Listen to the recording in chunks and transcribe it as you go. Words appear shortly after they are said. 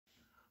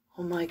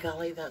Oh my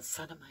golly, that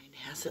son of mine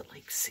has it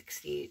like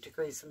 68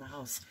 degrees in the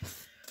house.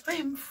 I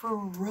am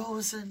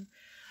frozen.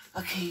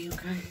 Okay, you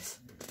guys.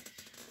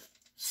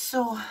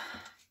 So,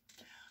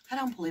 I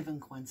don't believe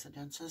in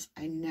coincidences.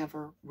 I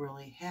never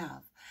really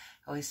have.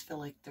 I always feel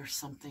like there's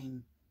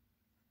something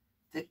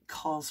that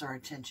calls our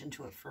attention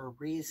to it for a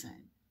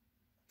reason.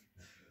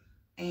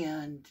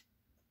 And,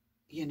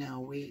 you know,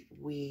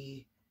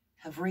 we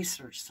have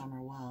researched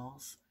Summer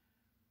Wells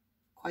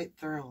quite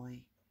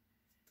thoroughly.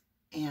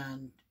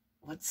 And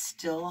what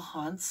still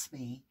haunts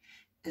me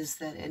is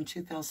that in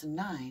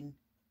 2009,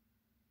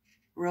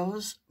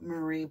 Rose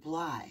Marie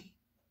Bly,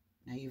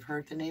 now you've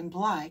heard the name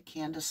Bly,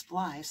 Candace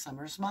Bly,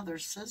 Summer's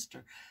mother's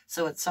sister.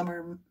 So it's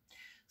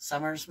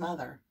Summer's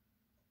mother.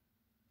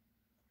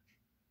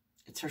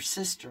 It's her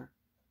sister,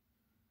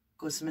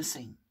 goes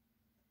missing.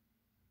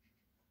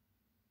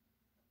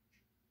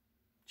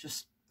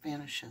 Just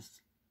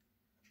vanishes.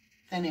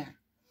 Thin air.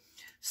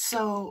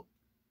 So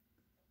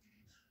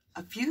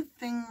a few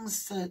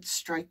things that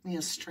strike me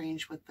as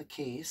strange with the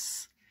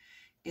case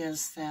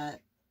is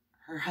that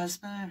her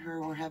husband and her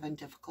were having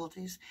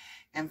difficulties.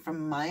 And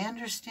from my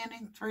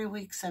understanding, 3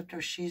 weeks after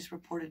she's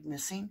reported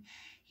missing,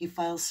 he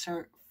files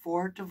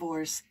for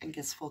divorce and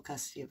gets full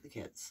custody of the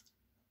kids.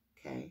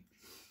 Okay.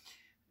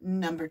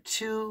 Number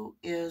 2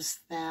 is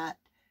that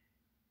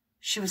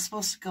she was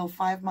supposed to go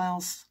 5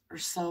 miles or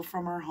so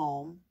from her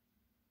home.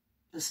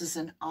 This is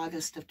in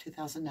August of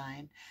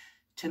 2009,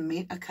 to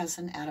meet a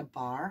cousin at a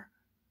bar.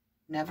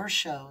 Never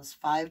shows.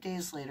 5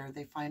 days later,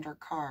 they find her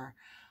car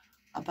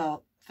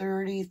about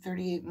 30,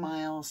 38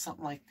 miles,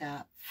 something like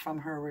that, from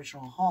her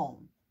original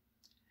home.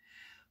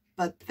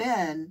 But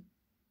then,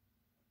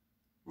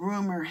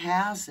 rumor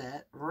has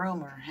it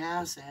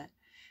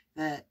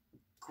that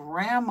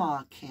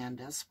Grandma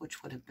Candace,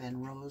 which would have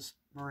been Rose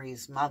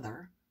Marie's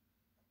mother,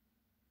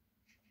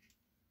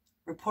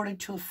 reported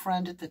to a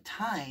friend at the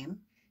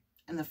time,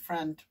 and the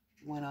friend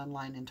went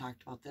online and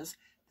talked about this.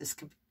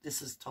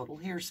 This is total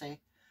hearsay.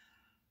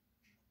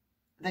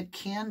 That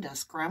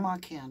Candace, Grandma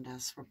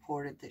Candace,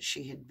 reported that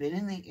she had been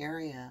in the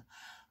area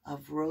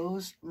of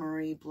Rose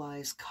Marie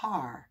Bly's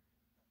car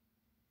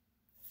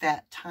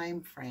that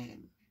time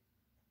frame,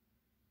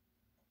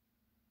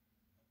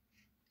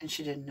 and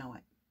she didn't know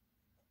it.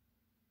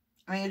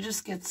 I mean, it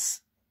just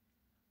gets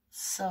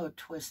so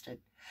twisted.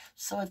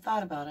 So I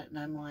thought about it, and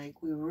I'm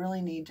like, we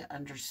really need to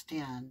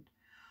understand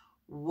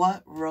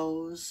what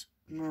Rose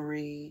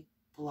Marie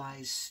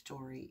Bly's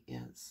story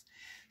is.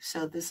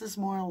 So this is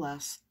more or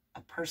less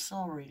a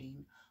personal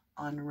reading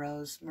on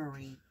Rose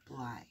Marie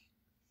Bly.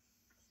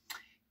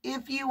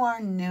 If you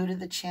are new to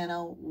the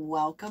channel,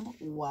 welcome,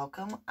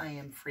 welcome. I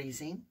am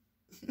freezing.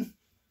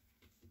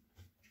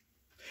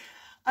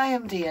 I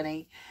am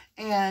Danny,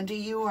 and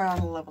you are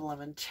on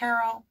 1111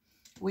 Tarot.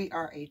 We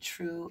are a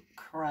true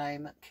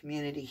crime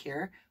community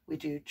here. We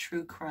do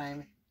true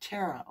crime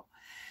tarot.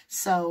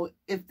 So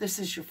if this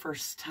is your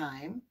first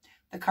time,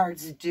 the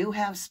cards do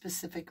have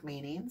specific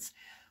meanings,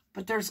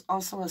 but there's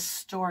also a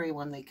story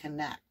when they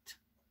connect.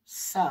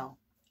 So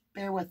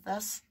bear with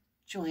us,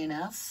 join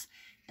us,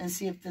 and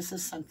see if this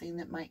is something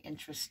that might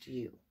interest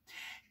you.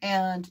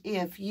 And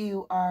if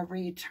you are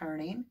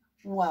returning,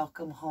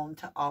 welcome home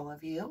to all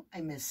of you. I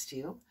missed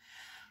you.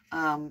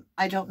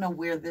 I don't know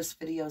where this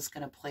video is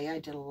going to play. I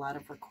did a lot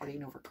of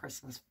recording over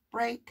Christmas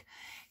break.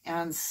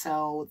 And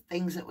so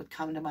things that would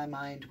come to my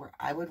mind where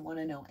I would want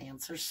to know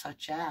answers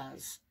such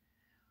as,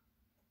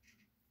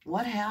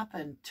 what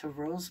happened to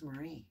Rose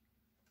Marie?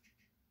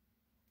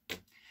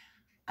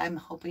 I'm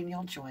hoping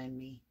you'll join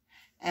me.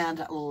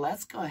 And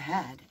let's go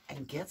ahead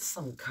and get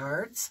some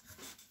cards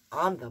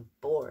on the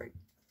board.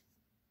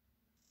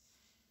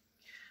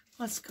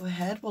 Let's go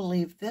ahead. We'll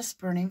leave this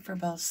burning for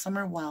both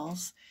Summer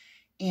Wells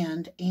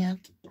and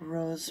Aunt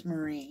Rose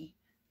Marie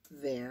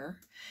there.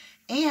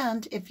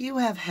 And if you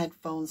have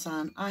headphones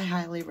on, I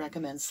highly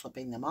recommend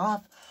slipping them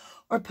off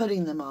or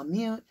putting them on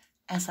mute.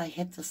 As I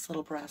hit this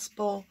little brass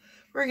bowl,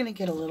 we're going to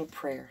get a little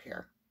prayer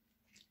here.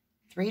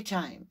 3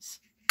 times.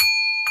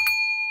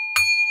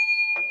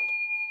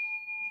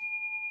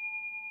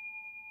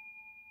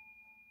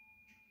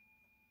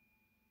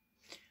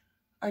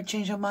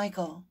 Archangel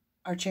Michael,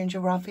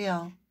 Archangel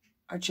Raphael,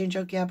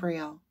 Archangel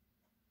Gabriel,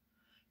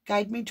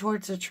 guide me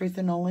towards the truth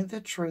and only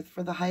the truth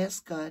for the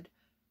highest good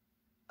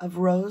of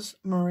Rose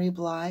Marie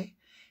Bly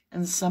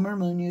and Summer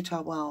Moon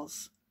Utah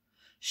Wells.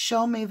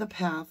 Show me the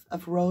path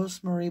of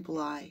Rose Marie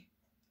Bly.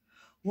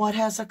 What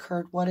has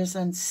occurred? What is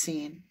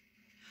unseen?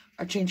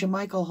 Archangel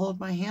Michael, hold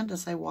my hand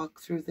as I walk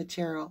through the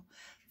tarot,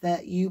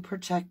 that you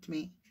protect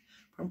me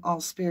from all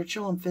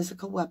spiritual and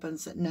physical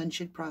weapons, that none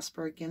should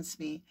prosper against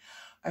me.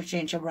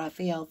 Archangel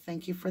Raphael,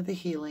 thank you for the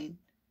healing.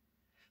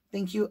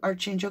 Thank you,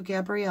 Archangel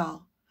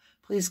Gabriel.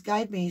 Please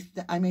guide me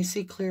that I may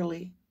see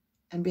clearly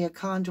and be a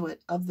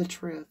conduit of the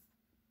truth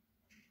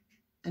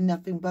and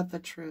nothing but the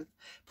truth.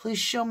 Please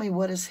show me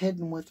what is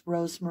hidden with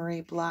Rose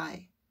Marie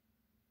Bly.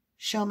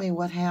 Show me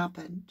what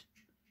happened.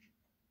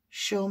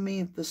 Show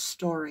me the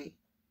story,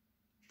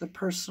 the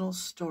personal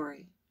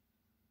story.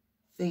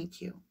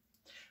 Thank you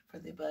for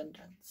the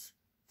abundance.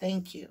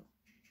 Thank you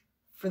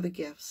for the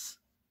gifts.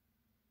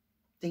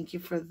 Thank you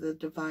for the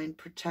divine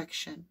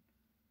protection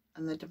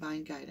and the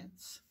divine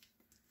guidance.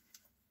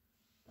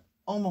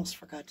 Almost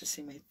forgot to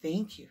say my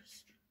thank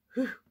yous.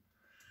 Whew.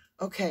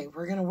 Okay,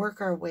 we're going to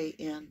work our way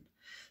in.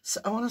 So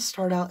I want to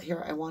start out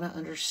here. I want to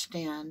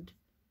understand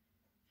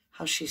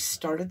how she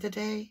started the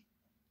day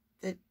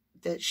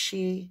that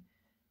she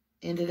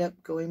ended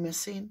up going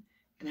missing,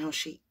 and how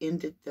she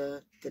ended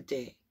the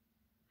day.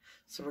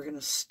 So we're going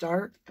to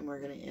start and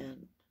we're going to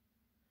end.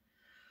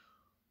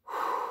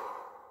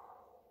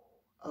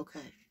 Okay,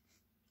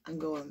 I'm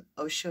going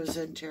Osho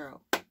Zen Tarot.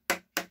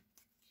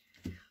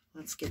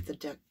 Let's get the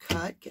deck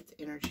cut, get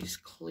the energies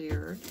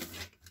cleared.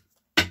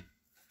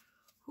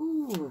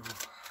 Ooh.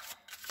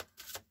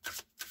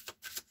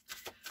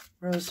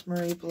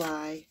 Rosemary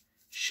Bly,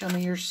 show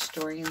me your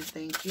story and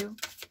thank you.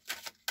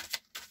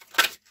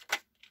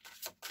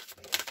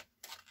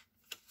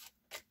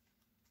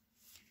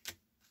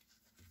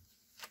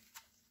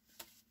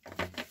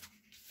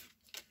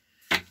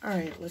 All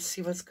right, let's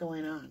see what's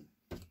going on.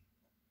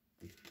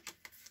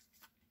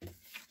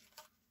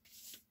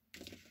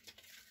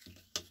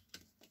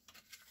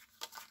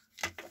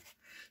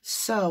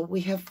 So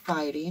we have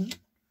fighting,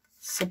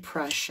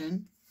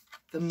 suppression,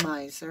 the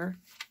miser,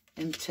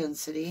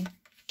 intensity,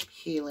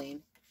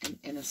 healing, and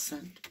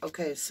innocent.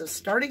 Okay, so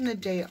starting the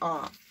day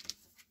off,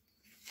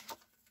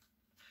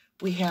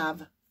 we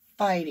have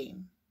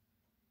fighting.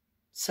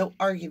 So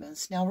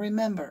arguments. Now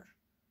remember,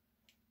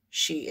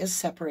 she is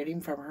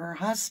separating from her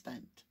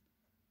husband.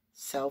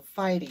 So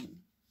fighting.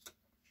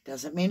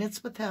 Doesn't mean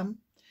it's with him,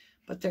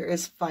 but there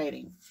is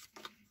fighting.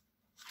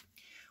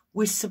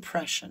 With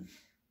suppression.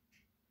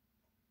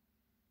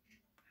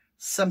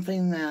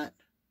 Something that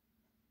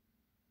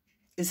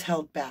is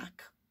held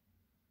back.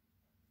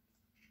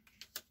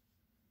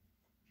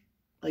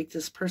 Like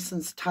this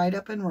person's tied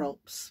up in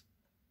ropes,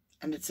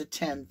 and it's a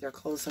 10. They're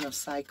closing a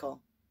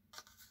cycle.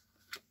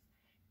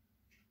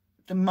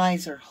 The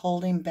miser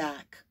holding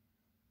back.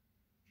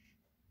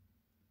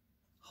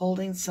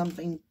 Holding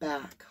something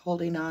back.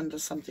 Holding on to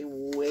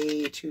something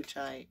way too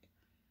tight.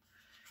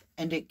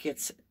 And it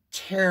gets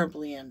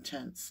terribly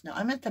intense. Now,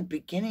 I'm at the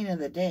beginning of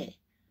the day.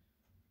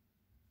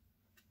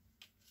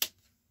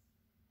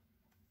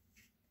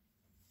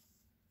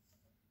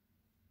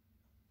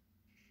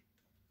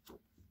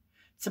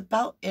 It's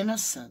about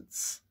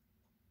innocence.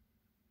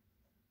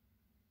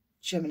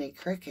 Jiminy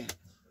Cricket.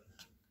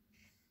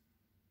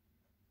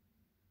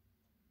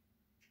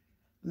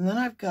 And then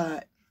I've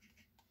got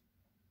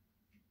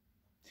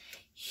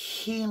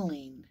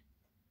healing.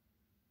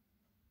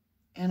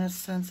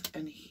 Innocence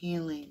and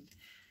healing.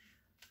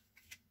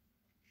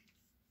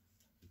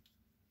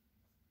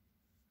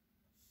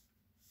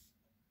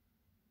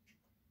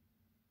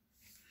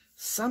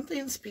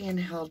 Something's being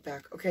held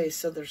back. Okay,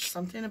 so there's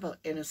something about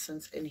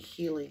innocence and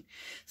healing.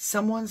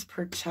 Someone's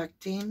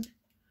protecting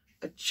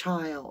a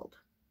child.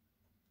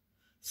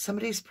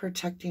 Somebody's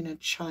protecting a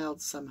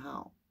child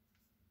somehow.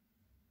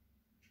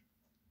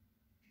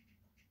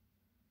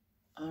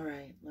 All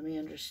right, let me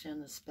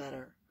understand this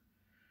better.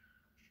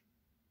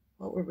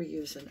 What were we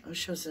using?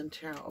 Osho Zen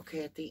Tarot.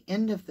 Okay, at the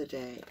end of the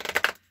day,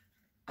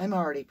 I'm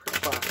already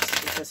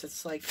perplexed because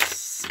it's like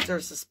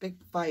there's this big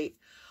fight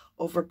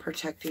over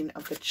protecting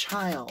of the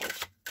child.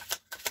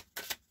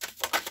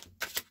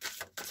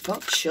 It's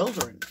about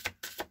children.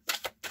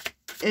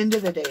 End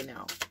of the day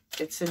now.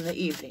 It's in the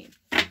evening.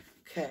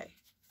 Okay.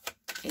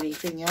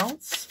 Anything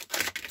else?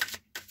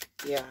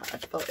 Yeah, I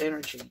felt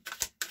energy.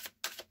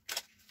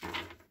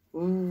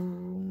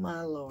 Ooh,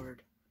 my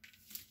Lord.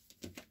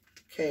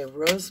 Okay,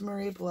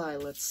 Rosemary Bly,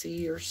 let's see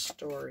your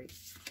story.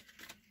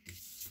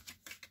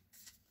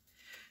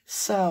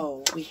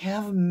 So, we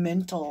have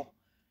mental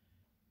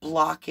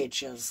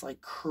blockages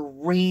like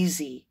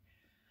crazy.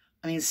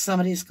 I mean,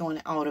 somebody's going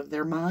out of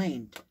their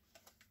mind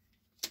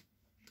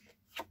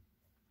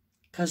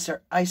because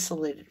they're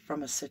isolated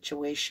from a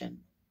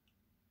situation.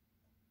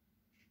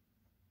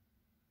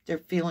 They're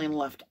feeling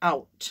left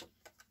out.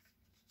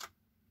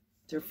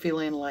 They're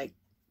feeling like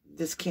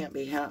this can't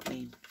be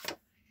happening,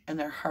 and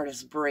their heart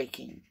is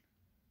breaking.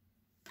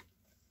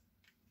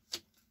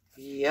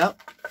 Yep,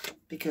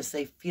 because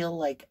they feel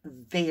like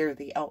they're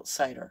the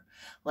outsider,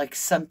 like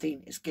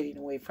something is getting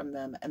away from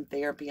them, and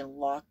they are being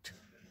locked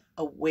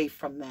away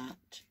from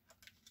that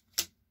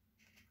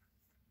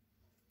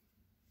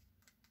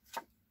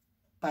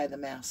by the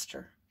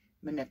master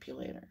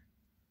manipulator.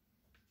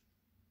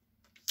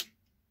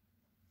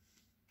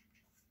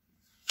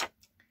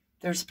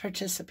 There's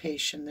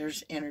participation.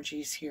 There's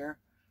energies here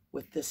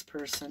with this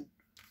person.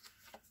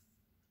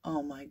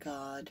 Oh my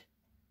God.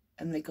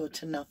 And they go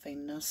to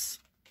nothingness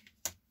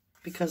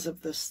because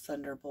of this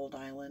Thunderbolt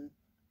Island.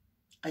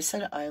 I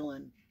said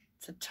island.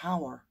 It's a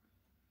tower.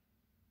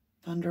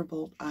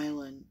 Thunderbolt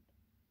Island.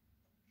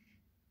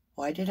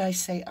 Why did I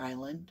say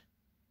island?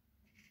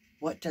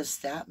 What does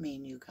that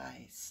mean, you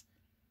guys?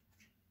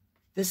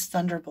 This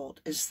thunderbolt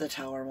is the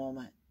tower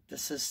moment.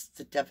 This is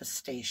the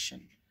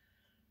devastation.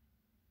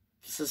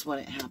 This is when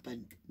it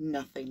happened.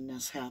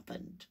 Nothingness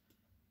happened.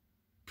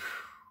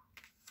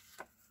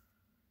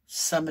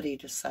 Somebody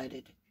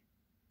decided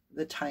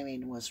the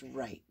timing was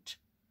right.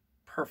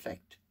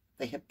 Perfect.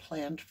 They had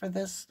planned for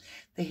this.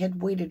 They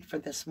had waited for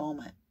this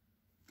moment.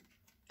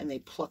 And they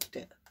plucked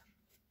it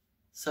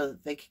so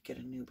that they could get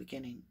a new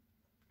beginning.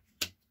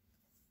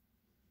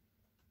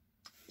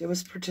 There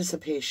was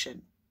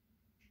participation.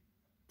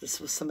 This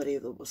was somebody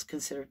that was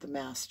considered the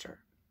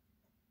master.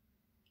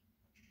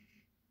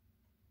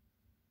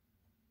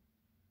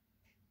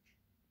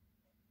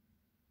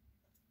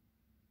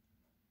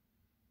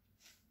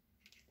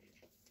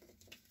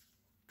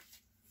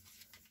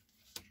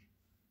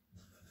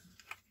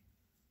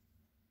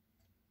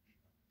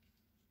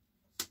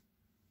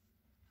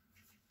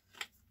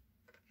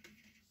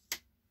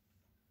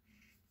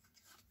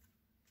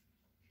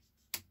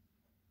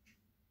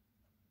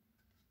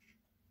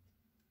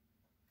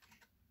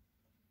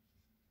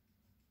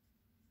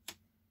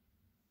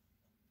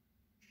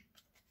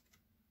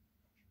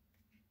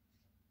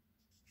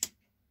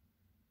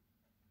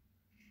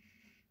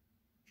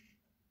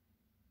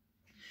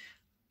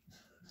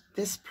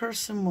 This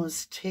person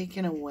was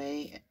taken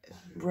away.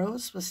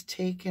 Rose was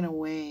taken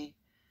away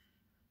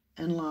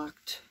and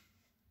locked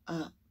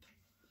up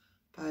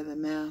by the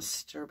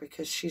master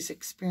because she's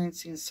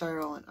experiencing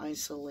sorrow and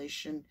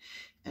isolation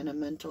and a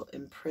mental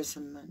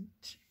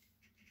imprisonment.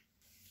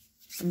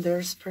 And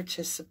there's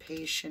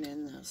participation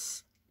in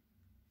this.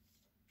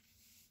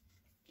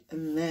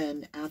 And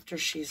then after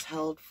she's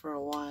held for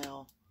a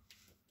while,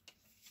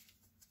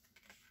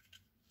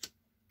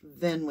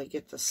 then we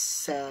get the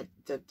sad,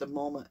 that the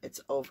moment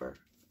it's over.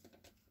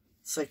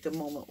 It's like the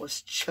moment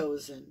was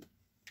chosen.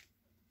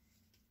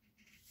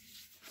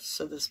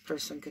 So this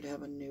person could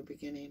have a new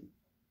beginning.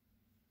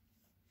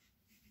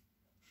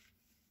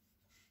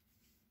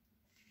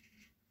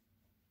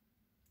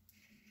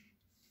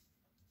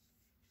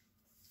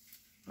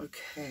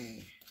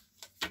 Okay.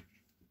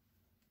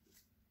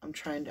 I'm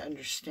trying to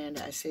understand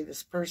it. I say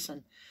this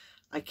person,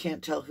 I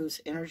can't tell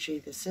whose energy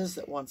this is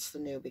that wants the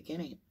new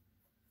beginning.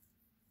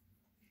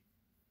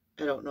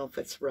 I don't know if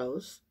it's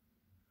Rose,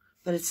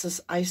 but it's this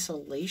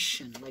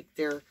isolation. Like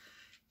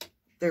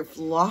they've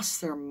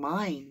lost their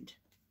mind.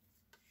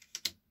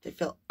 They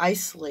feel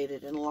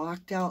isolated and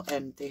locked out,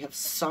 and they have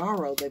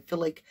sorrow. They feel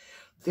like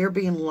they're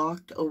being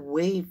locked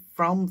away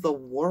from the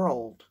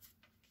world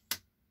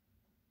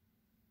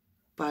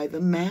by the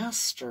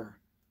master.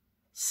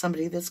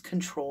 Somebody that's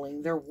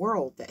controlling their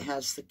world, that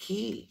has the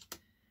key.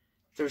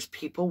 There's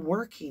people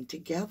working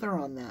together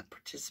on that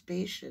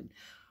participation.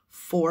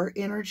 4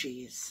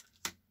 energies.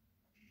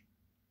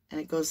 And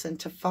it goes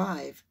into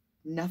 5.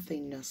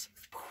 Nothingness.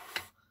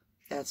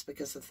 That's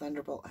because the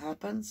thunderbolt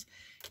happens.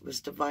 It was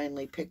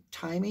divinely picked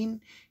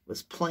timing. It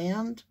was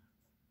planned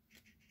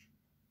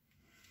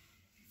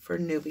for a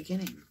new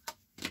beginning.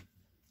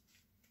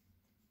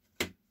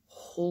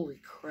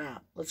 Holy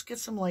crap. Let's get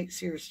some light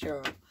Seer's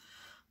Tarot.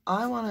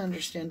 I want to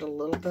understand a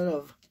little bit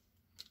of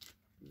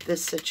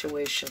this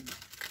situation.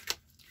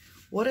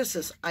 What is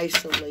this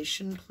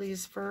isolation,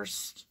 please,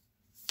 first?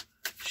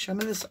 Show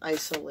me this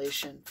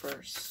isolation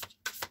first.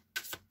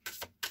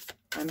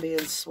 I'm being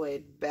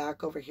swayed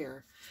back over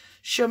here.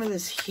 Show me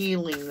this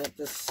healing that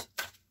this,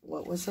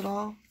 what was it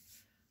all?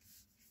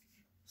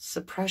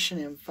 Suppression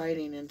and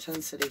fighting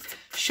intensity.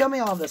 Show me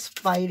all this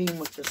fighting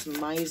with this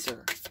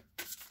miser.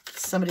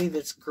 Somebody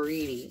that's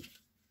greedy.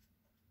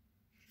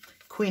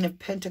 Queen of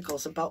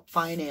Pentacles, about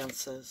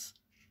finances.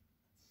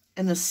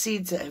 And the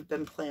seeds that have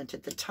been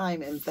planted, the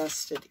time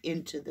invested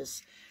into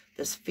this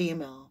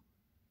female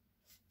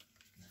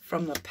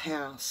from the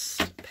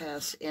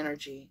past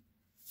energy.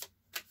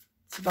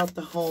 It's about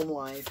the home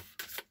life.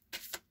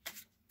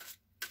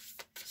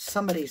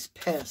 Somebody's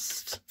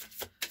pissed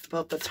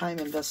about the time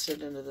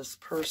invested into this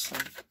person.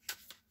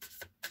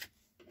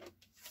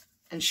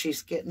 And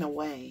she's getting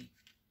away.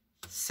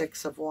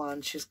 6 of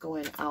Wands, she's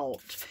going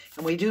out.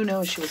 And we do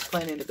know she was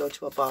planning to go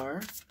to a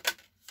bar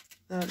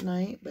that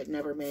night, but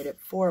never made it.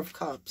 4 of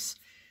Cups.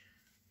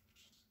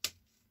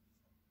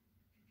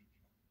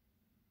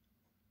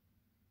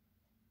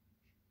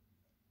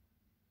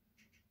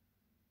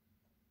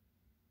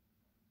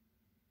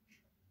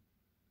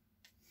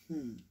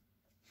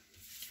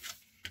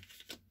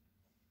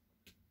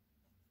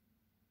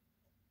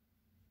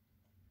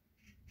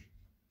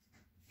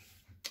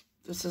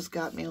 This has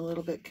got me a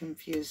little bit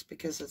confused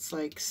because it's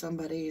like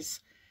somebody's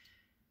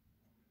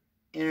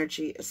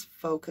energy is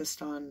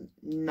focused on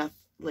nothing,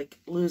 like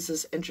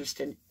loses interest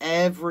in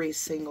every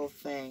single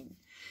thing.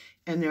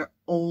 And they're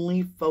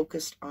only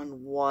focused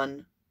on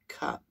 1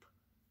 cup.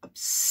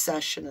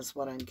 Obsession is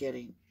what I'm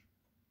getting.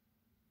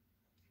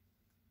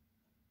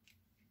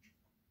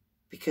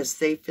 Because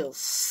they feel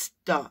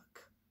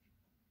stuck.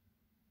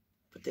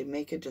 But they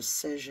make a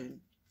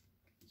decision.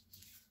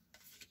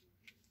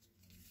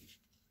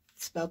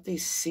 It's about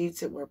these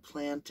seeds that were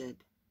planted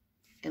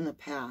in the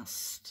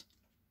past.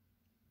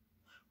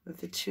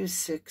 With the 2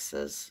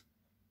 6s.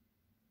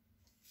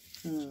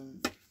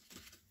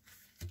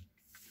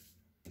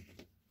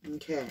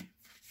 Okay.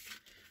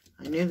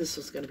 I knew this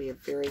was going to be a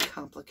very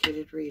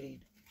complicated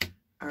reading.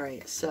 All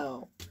right,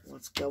 so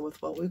let's go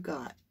with what we've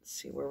got.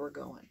 See where we're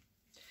going.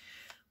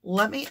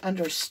 Let me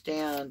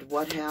understand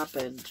what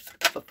happened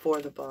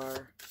before the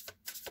bar.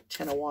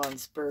 Ten of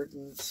Wands,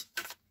 burdens.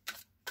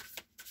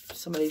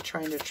 Somebody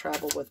trying to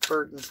travel with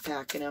burdens,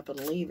 packing up and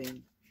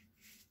leaving.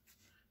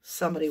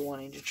 Somebody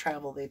wanting to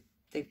travel,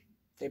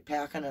 they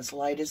pack on as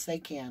light as they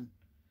can.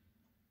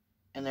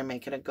 And they're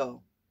making it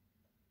go.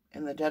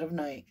 In the dead of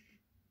night.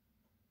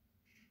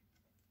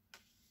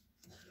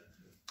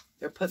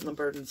 They're putting the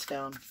burdens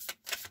down.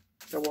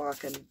 They're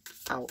walking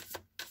out.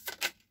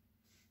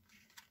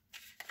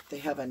 They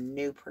have a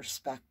new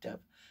perspective,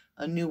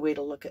 a new way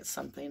to look at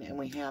something, and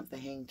we have the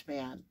Hanged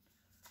Man.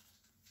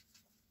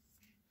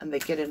 And they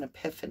get an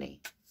epiphany.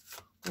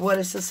 What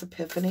is this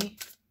epiphany?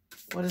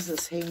 What is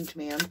this Hanged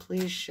Man?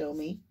 Please show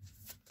me.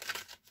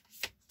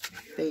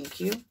 Thank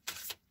you.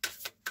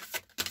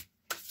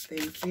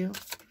 Thank you.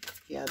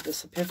 Yeah,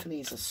 this epiphany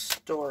is a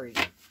story.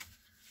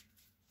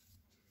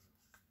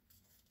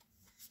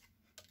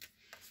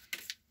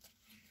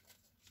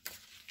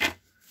 All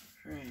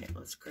right,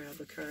 let's grab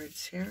the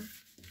cards here.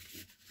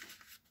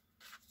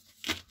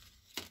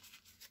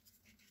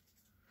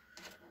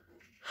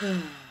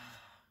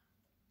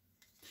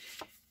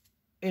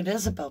 It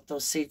is about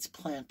those seeds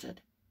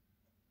planted.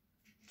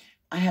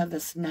 I have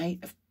this Knight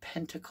of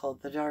Pentacles,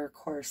 the dark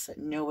horse that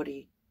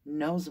nobody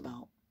knows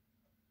about.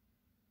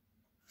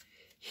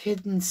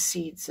 Hidden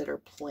seeds that are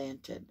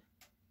planted.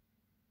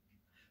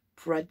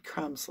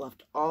 Breadcrumbs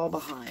left all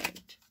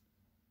behind.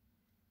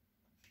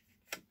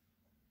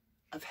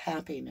 Of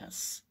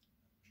happiness.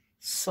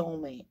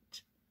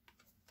 Soulmate.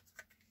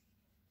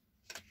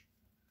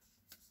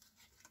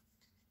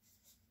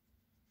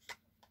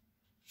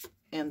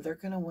 And they're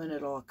going to win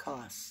at all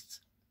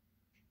costs.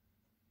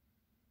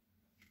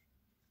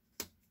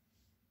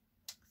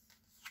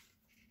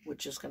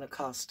 Which is going to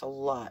cost a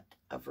lot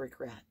of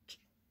regret.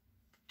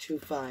 2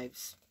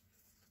 5s.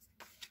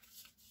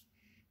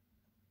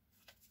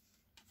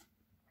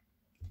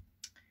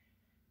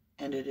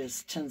 And it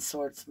is 10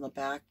 swords in the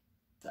back.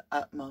 The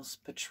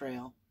utmost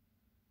betrayal.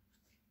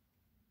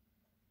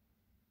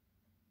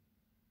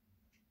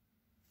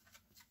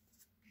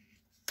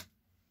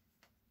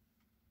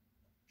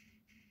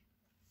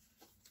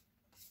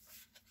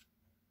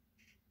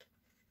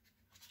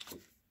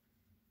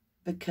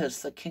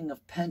 Because the King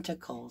of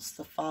Pentacles,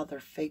 the father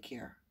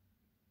figure,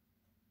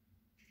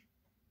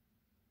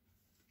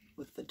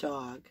 with the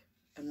dog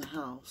and the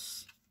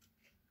house,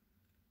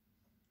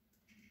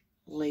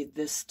 laid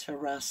this to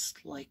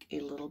rest like a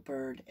little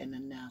bird in a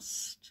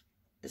nest,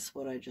 is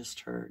what I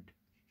just heard.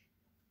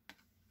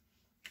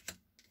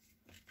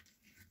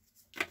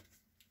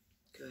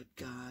 Good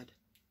God.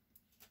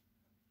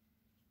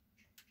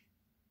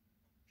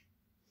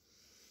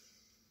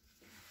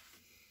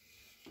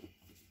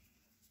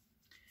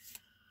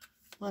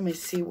 Let me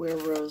see where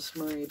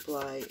Rosemary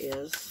Bly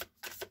is.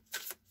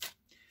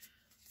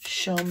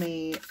 Show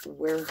me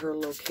where her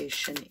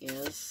location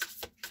is.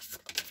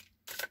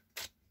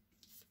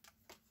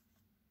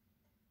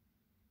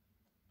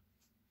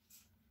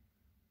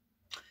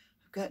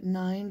 I've got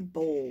 9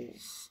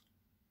 bowls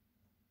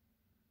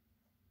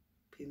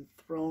being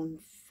thrown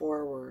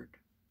forward.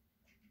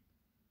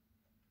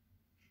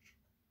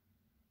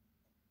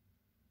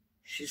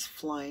 She's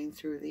flying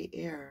through the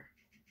air.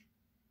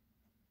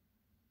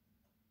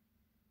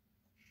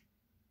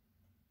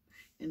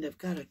 And I've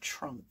got a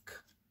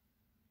trunk.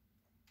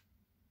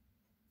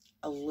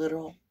 A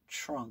little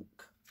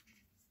trunk.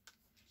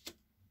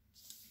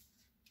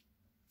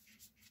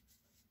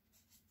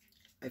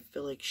 I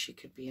feel like she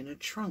could be in a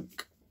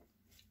trunk.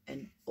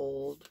 An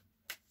old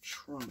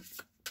trunk.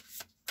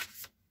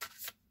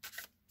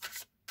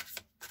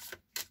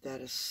 That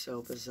is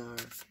so bizarre.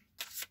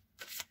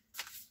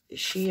 Is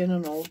she in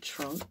an old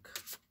trunk?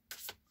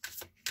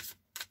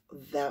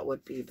 That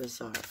would be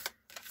bizarre.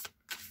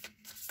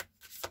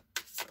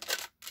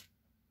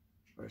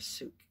 Or a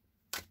suit.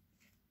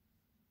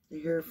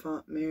 The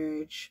Hierophant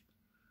marriage.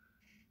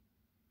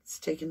 It's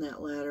taking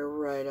that ladder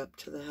right up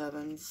to the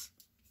heavens.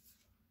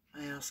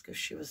 I asked if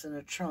she was in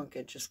a trunk.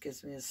 It just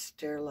gives me a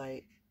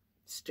stairway.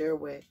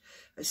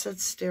 I said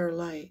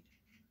stairlight.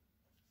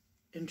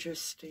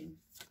 Interesting.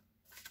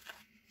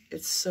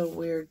 It's so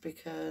weird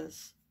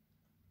because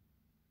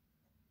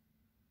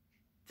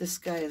this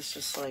guy is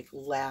just like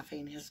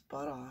laughing his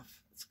butt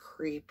off. It's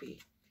creepy.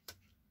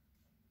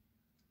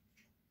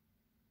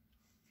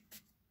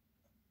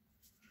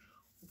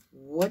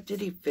 What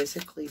did he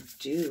physically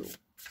do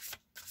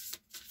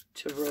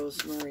to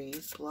Rosemary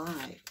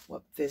Bly?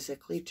 What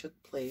physically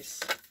took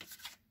place?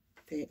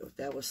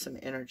 That was some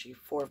energy.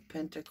 4 of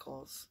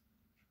Pentacles.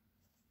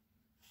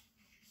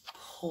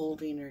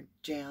 Holding her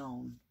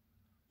down.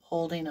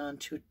 Holding on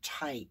too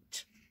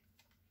tight.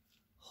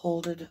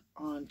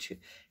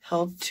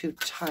 Held too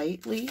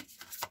tightly?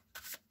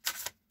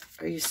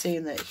 Are you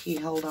saying that he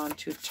held on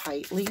too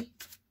tightly?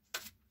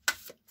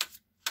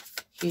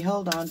 He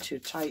held on too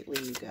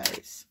tightly, you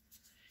guys.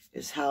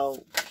 Is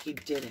how he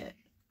did it.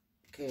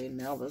 Okay,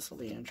 now this will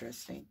be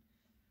interesting.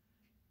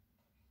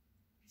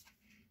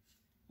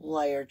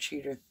 Liar,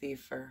 cheater,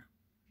 thiefer.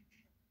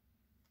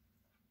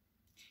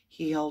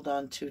 He held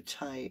on too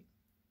tight.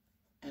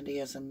 And he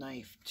has a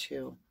knife,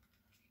 too.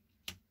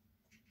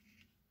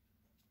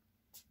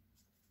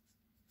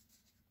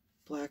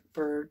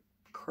 Blackbird,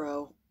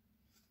 crow,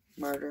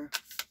 murder,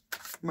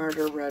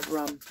 red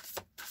rum.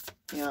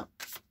 Yeah,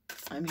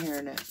 I'm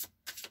hearing it.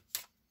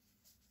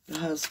 The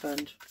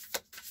husband.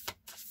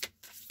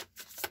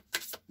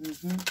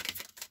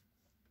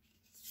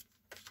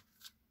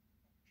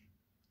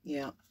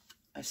 Yeah,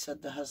 I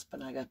said the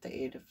husband. I got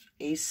the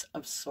Ace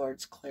of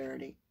Swords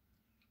clarity.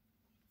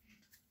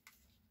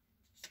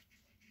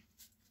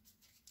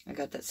 I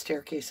got that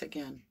staircase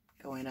again,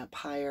 going up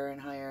higher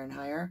and higher and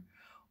higher.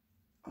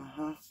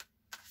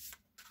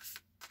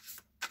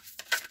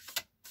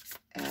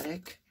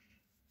 Attic.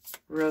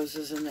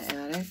 Roses in the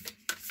attic.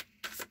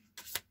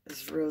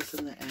 Is Rose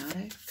in the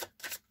attic?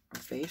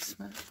 Or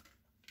basement?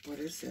 What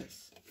is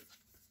this?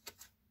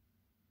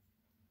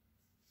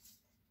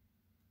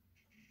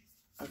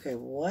 Okay,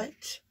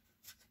 what?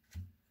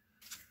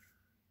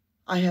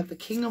 I have the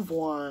King of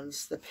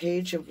Wands, the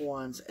Page of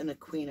Wands, and the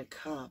Queen of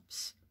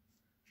Cups.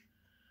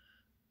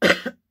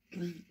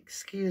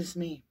 Excuse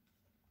me.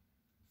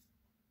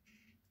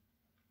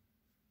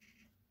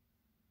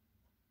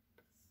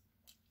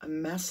 A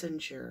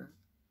messenger.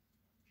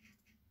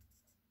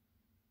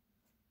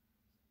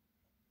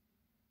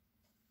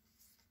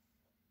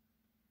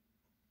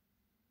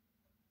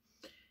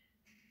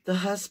 The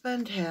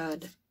husband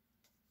had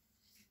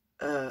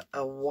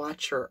a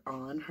watcher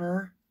on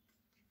her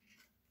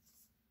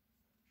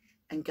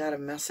and got a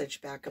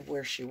message back of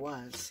where she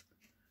was.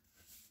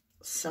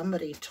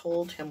 Somebody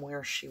told him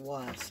where she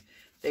was.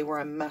 They were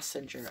a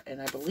messenger,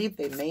 and I believe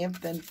they may have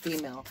been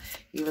female,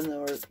 even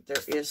though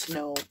there is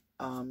no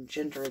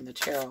gender in the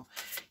tarot.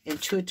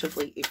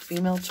 Intuitively, a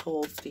female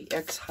told the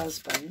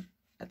ex-husband,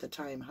 at the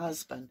time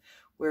husband,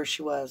 where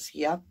she was.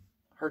 Yep,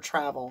 her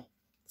travel.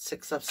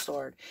 Six of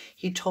Swords.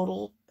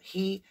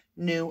 He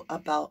knew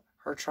about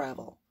her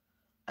travel.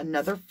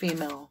 Another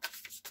female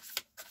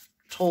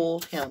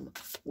told him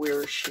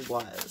where she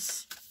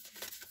was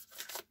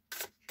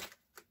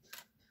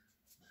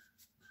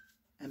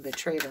and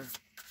betrayed her.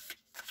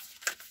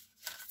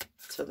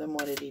 So then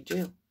what did he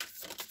do?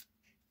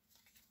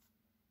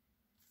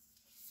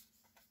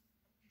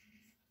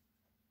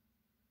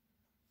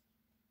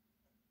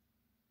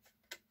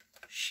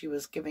 She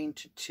was giving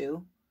to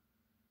two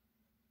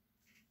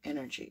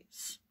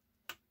energies.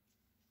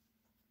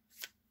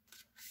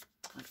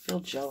 I feel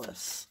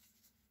jealous.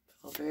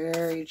 I feel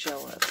very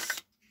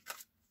jealous.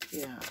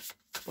 Yeah.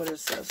 What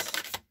is this?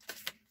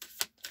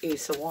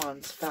 Ace of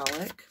Wands,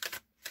 phallic.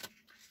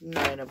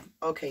 Nine of...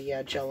 Okay,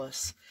 yeah,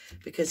 jealous.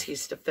 Because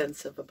he's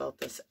defensive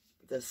about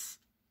this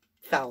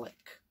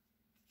phallic.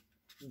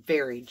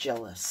 Very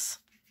jealous.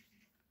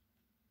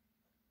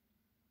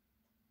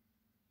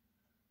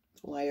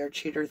 Liar,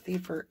 cheater,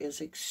 thiefer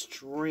is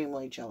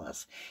extremely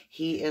jealous.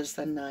 He is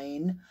the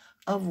Nine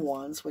of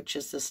Wands, which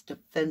is this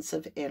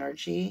defensive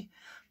energy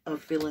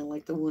of feeling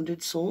like the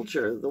wounded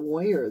soldier, the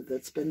warrior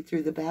that's been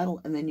through the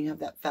battle. And then you have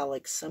that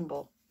phallic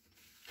symbol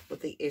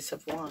with the Ace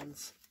of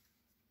Wands.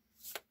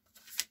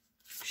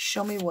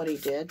 Show me what he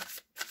did.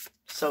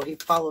 So he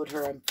followed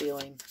her, I'm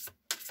feeling.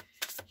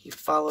 He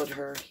followed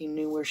her. He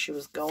knew where she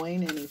was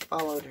going and he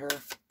followed her.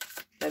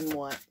 Then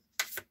what?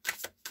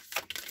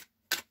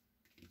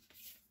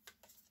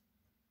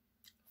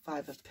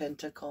 Five of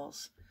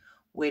Pentacles.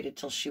 Waited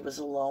till she was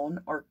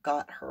alone or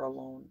got her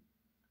alone.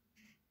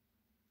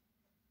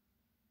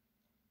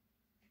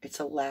 It's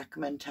a lack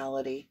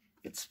mentality.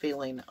 It's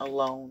feeling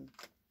alone.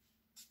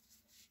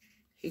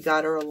 He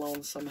got her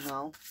alone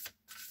somehow.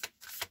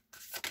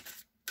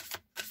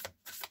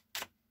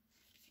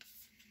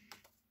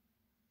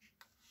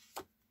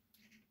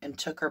 And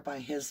took her by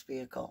his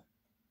vehicle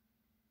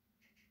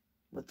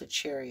with the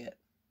Chariot.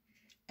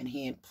 And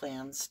he had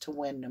plans to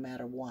win no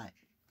matter what.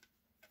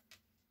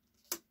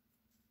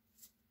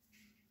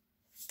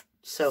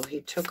 So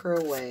he took her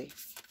away.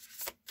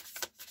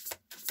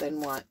 Then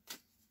what?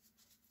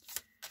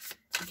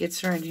 He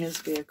gets her in his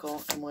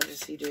vehicle, and what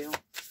does he do?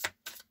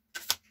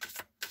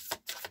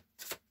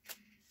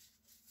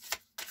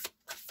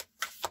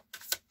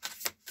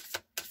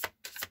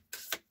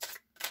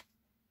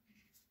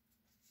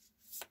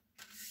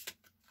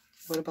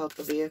 What about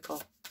the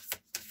vehicle?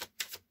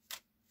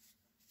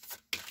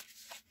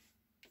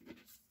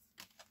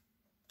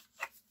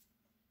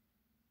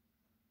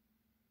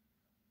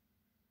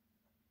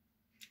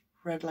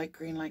 Red light,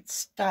 green light,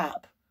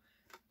 stop.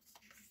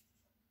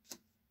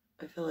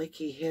 I feel like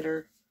he hit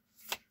her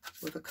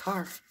with a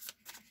car.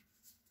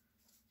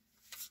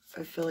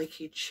 I feel like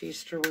he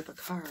chased her with a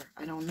car.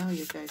 I don't know,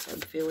 you guys. I'm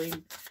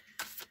feeling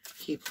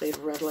he played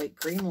red light,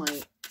 green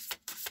light.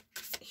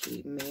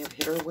 He may have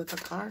hit her with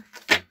a car.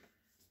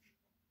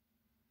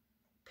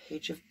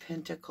 Page of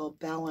Pentacle,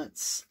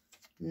 balance.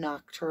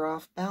 Knocked her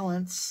off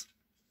balance.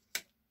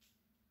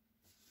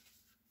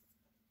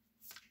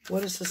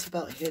 What is this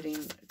about hitting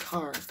a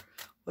car?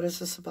 What is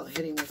this about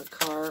hitting with a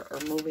car or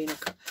moving a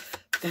car?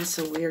 That's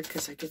so weird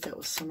because I get that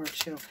with Summer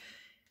too.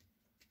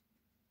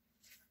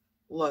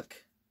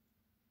 Look,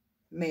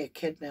 may have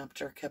kidnapped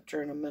her, kept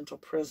her in a mental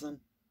prison.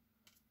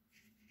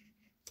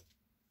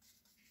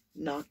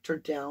 knocked her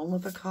down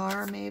with a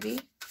car,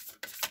 maybe?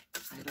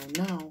 I don't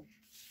know.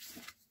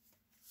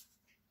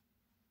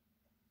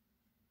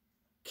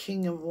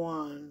 King of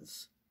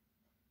Wands.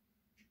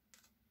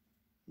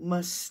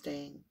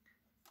 Mustang.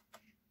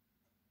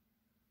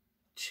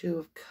 Two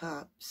of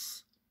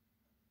Cups.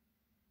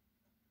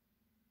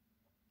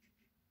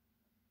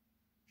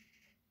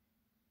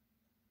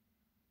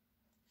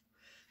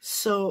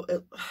 So,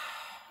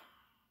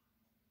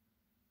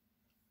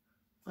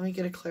 let me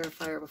get a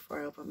clarifier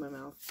before I open my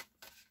mouth.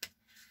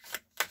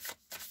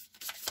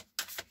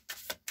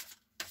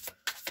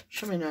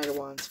 Show me Knight of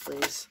Wands,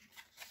 please.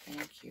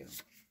 Thank you.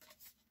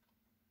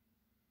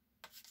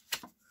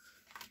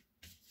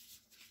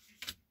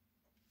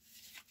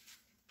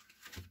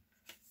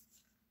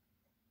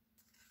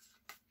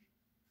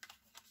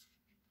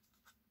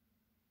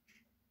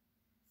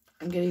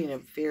 I'm getting a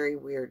very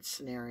weird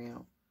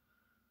scenario.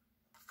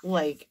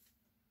 Like,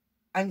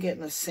 I'm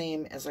getting the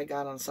same as I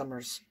got on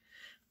Summers.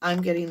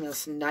 I'm getting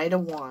this Knight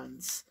of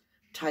Wands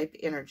type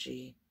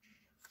energy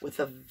with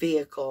a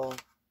vehicle.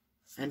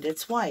 And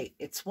it's white.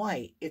 It's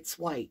white. It's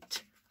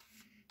white.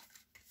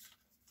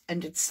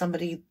 And it's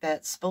somebody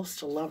that's supposed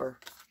to love her.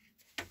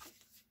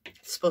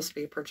 It's supposed to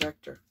be a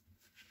projector.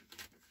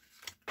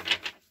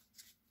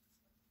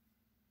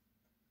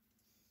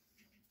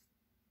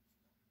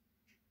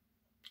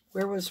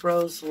 Where was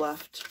Rose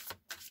left?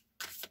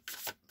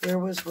 Where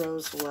was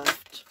Rose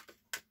left?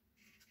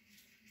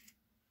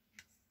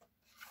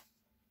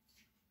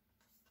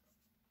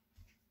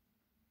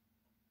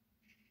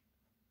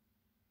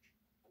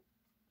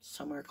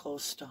 Somewhere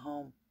close to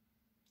home.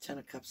 Ten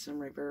of Cups in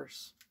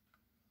reverse.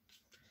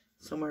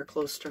 Somewhere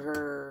close to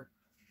her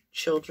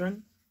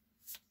children.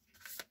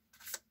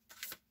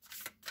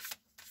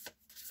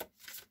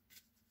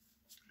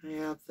 I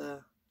have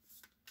the...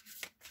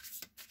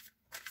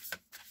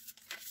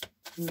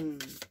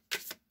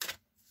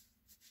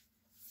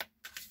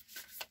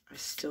 I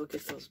still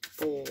get those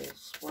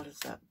bowls. What does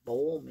that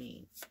bowl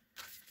mean?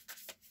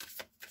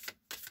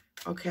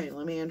 Okay,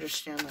 let me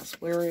understand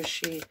this. Where is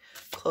she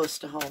close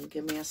to home?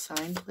 Give me a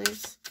sign,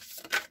 please.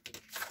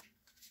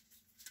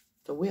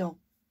 The wheel.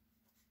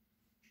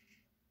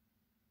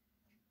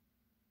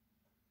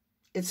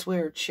 It's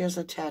weird. She has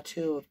a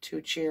tattoo of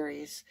two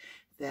cherries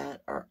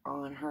that are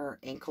on her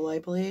ankle, I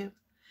believe.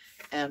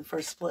 And for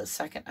a split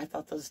second, I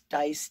thought those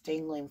dice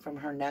dangling from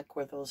her neck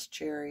were those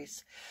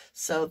cherries.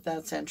 So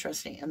that's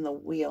interesting. And the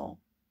wheel.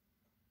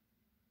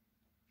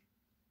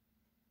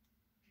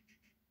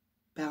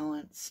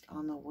 Balanced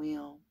on the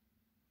wheel.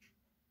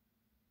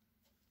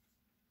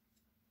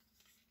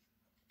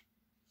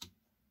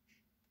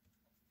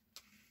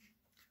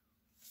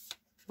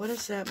 What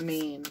does that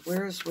mean?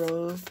 Where's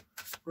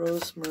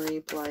Rosemary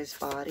Bly's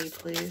body,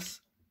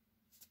 please?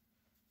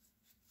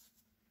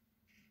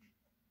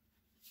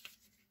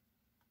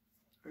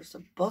 There's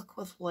a book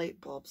with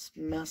light bulbs,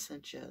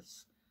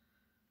 messages.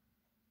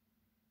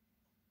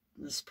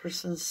 And this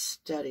person's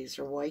studies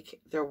are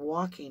they're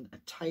walking a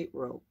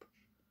tightrope.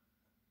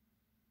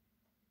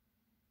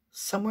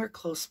 Somewhere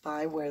close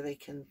by where they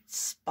can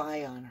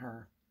spy on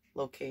her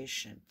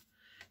location.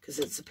 Because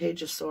it's a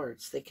Page of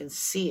Swords. They can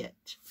see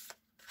it.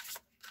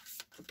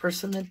 The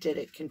person that did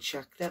it can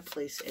check that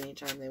place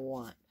anytime they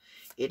want.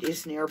 It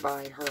is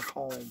nearby her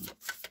home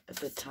at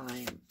the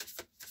time.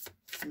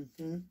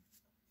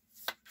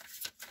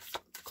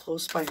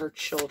 Close by her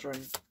children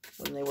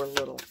when they were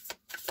little.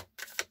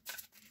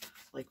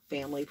 Like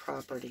family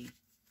property.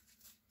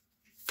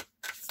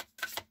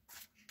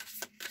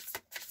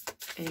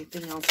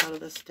 Anything else out of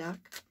this deck?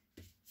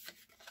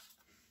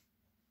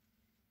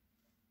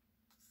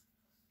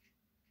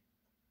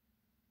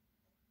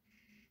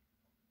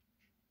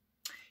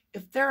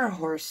 If there are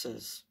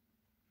horses,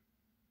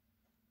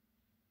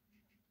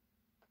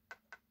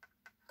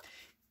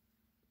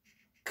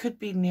 could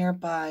be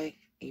nearby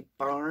a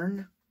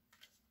barn.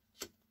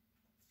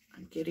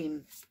 I'm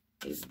getting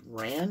a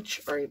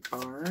ranch or a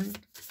barn.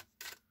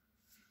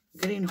 I'm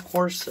getting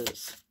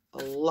horses. A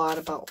lot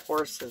about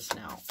horses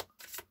now.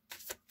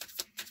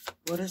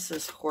 What is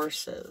this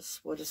horses?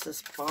 What is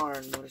this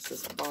barn? What is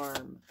this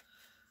farm?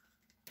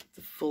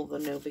 The Fool, the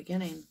New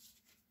Beginning.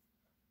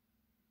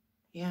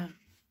 Yeah.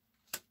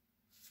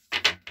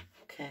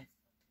 Okay.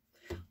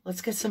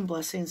 Let's get some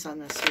blessings on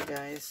this, you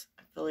guys.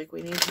 I feel like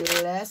we need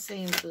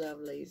blessings,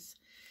 lovelies.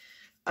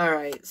 All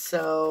right,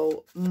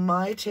 so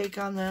my take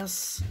on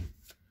this,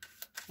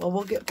 well,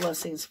 we'll get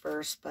blessings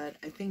first, but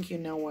I think you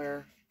know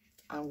where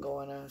I'm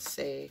going to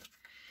say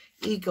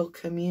Eagle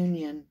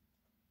Communion.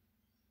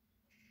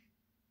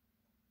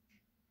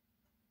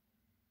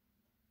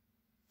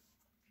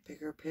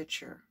 Bigger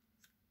picture.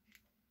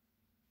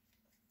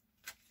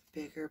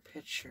 Bigger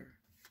picture.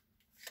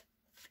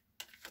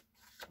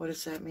 What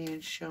does that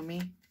mean? Show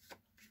me.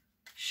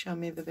 Show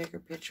me the bigger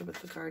picture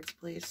with the cards,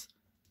 please.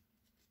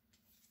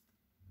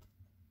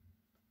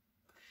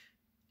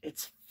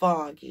 It's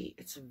foggy.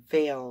 It's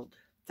veiled.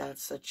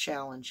 That's a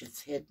challenge.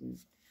 It's hidden.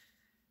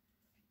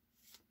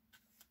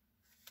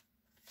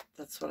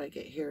 That's what I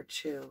get here,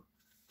 too.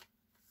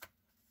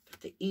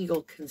 But the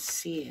eagle can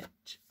see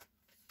it.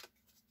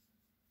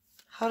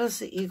 How does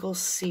the eagle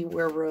see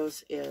where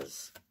Rose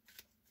is?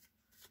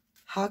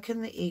 How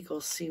can the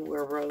eagle see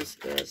where Rose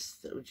is?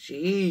 Oh,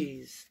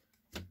 geez.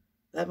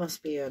 That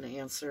must be an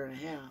answer and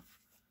a half.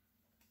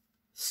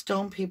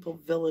 Stone people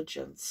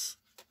vigilance.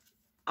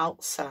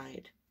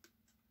 Outside.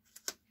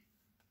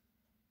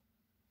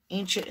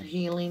 Ancient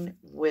healing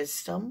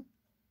wisdom.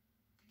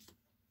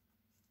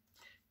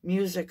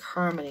 Music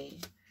harmony.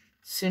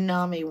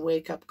 Tsunami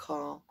wake-up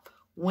call.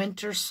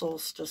 Winter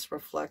solstice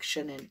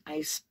reflection and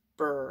iceberg.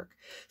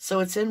 So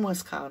it's in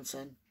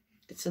Wisconsin.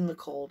 It's in the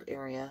cold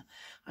area.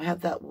 I have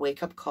that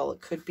wake-up call.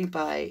 It could be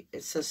by,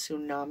 it says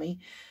tsunami.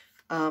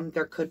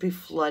 There could be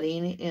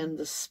flooding in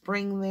the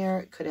spring there.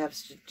 It could have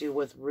to do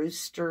with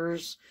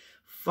roosters,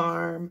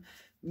 farm,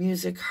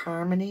 music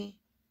harmony.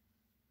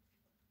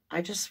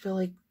 I just feel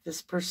like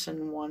this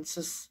person wants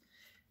us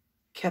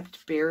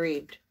kept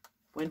buried.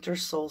 Winter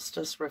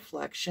solstice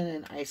reflection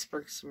and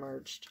iceberg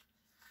submerged.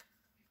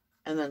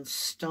 And then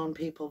stone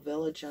people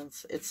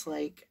vigilance. It's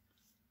like,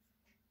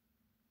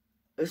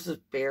 this is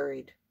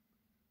buried.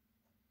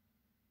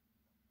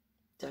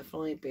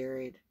 Definitely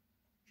buried.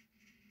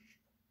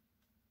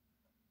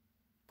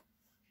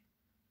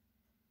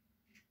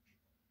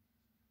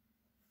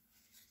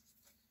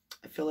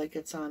 I feel like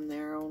it's on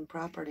their own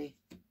property.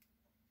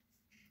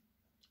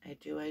 I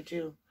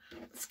do.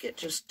 Let's get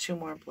just 2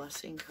 more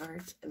blessing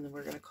cards, and then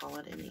we're going to call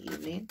it an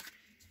evening.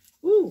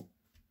 Woo!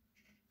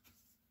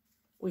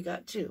 We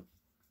got 2.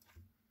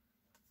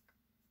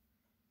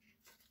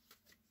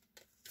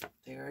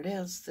 There it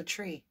is, the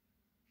tree.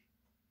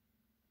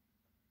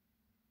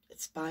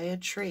 It's by a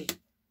tree.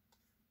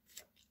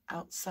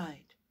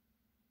 Outside.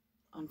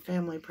 On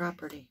family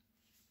property.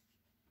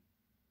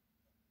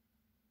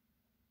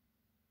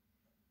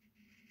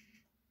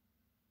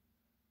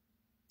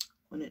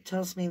 When it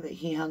tells me that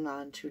he hung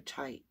on too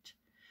tight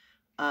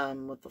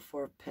with the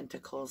 4 of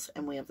Pentacles,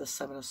 and we have the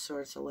 7 of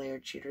Swords, a liar,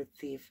 cheater,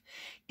 thief,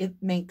 it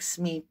makes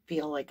me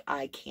feel like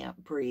I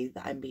can't breathe.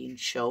 I'm being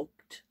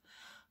choked.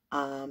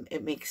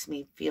 It makes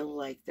me feel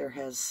like there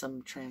has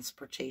some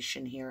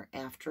transportation here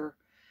after.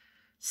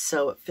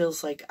 So it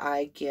feels like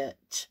I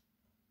get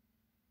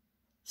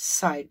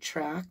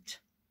sidetracked.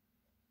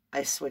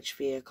 I switch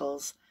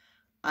vehicles.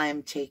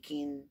 I'm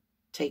taken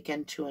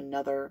to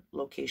another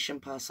location,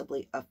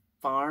 possibly a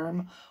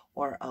farm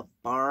or a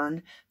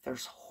barn.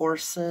 There's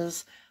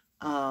horses.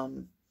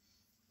 I'm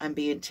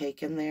being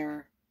taken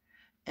there,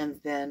 and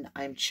then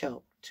I'm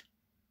choked.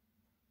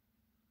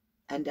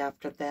 And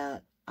after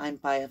that, I'm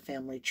by a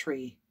family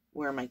tree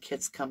where my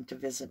kids come to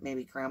visit,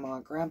 maybe grandma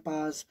and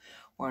grandpa's,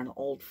 or an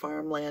old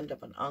farmland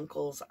of an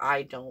uncle's.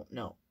 I don't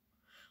know.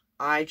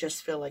 I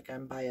just feel like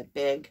I'm by a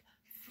big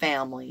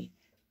family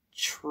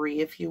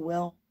tree, if you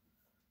will.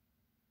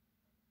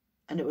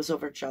 And it was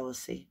over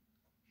jealousy.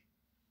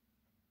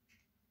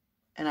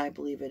 And I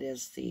believe it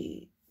is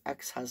the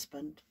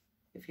ex-husband,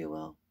 if you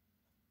will.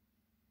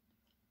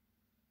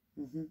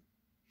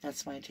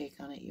 That's my take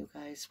on it, you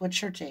guys.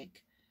 What's your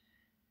take?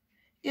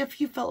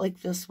 If you felt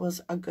like this was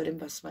a good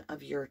investment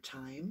of your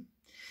time,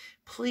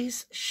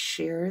 please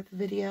share the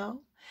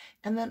video.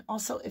 And then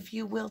also, if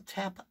you will,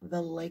 tap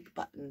the like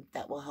button.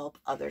 That will help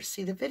others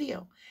see the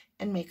video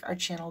and make our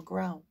channel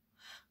grow.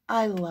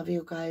 I love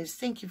you guys.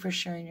 Thank you for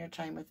sharing your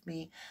time with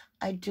me.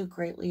 I do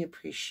greatly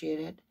appreciate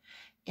it.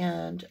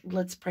 And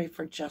let's pray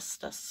for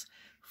justice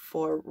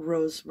for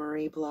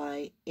Rosemary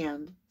Bly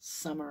and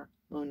Summer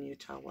Moon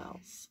Utah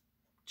Wells.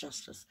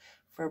 Justice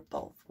for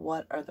both.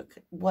 What are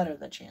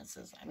the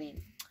chances? I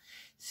mean,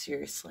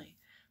 seriously.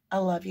 I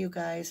love you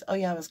guys. Oh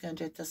yeah, I was going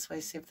to do it this way,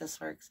 see if this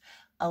works.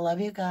 I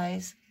love you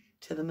guys.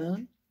 To the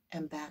moon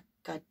and back.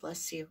 God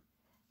bless you.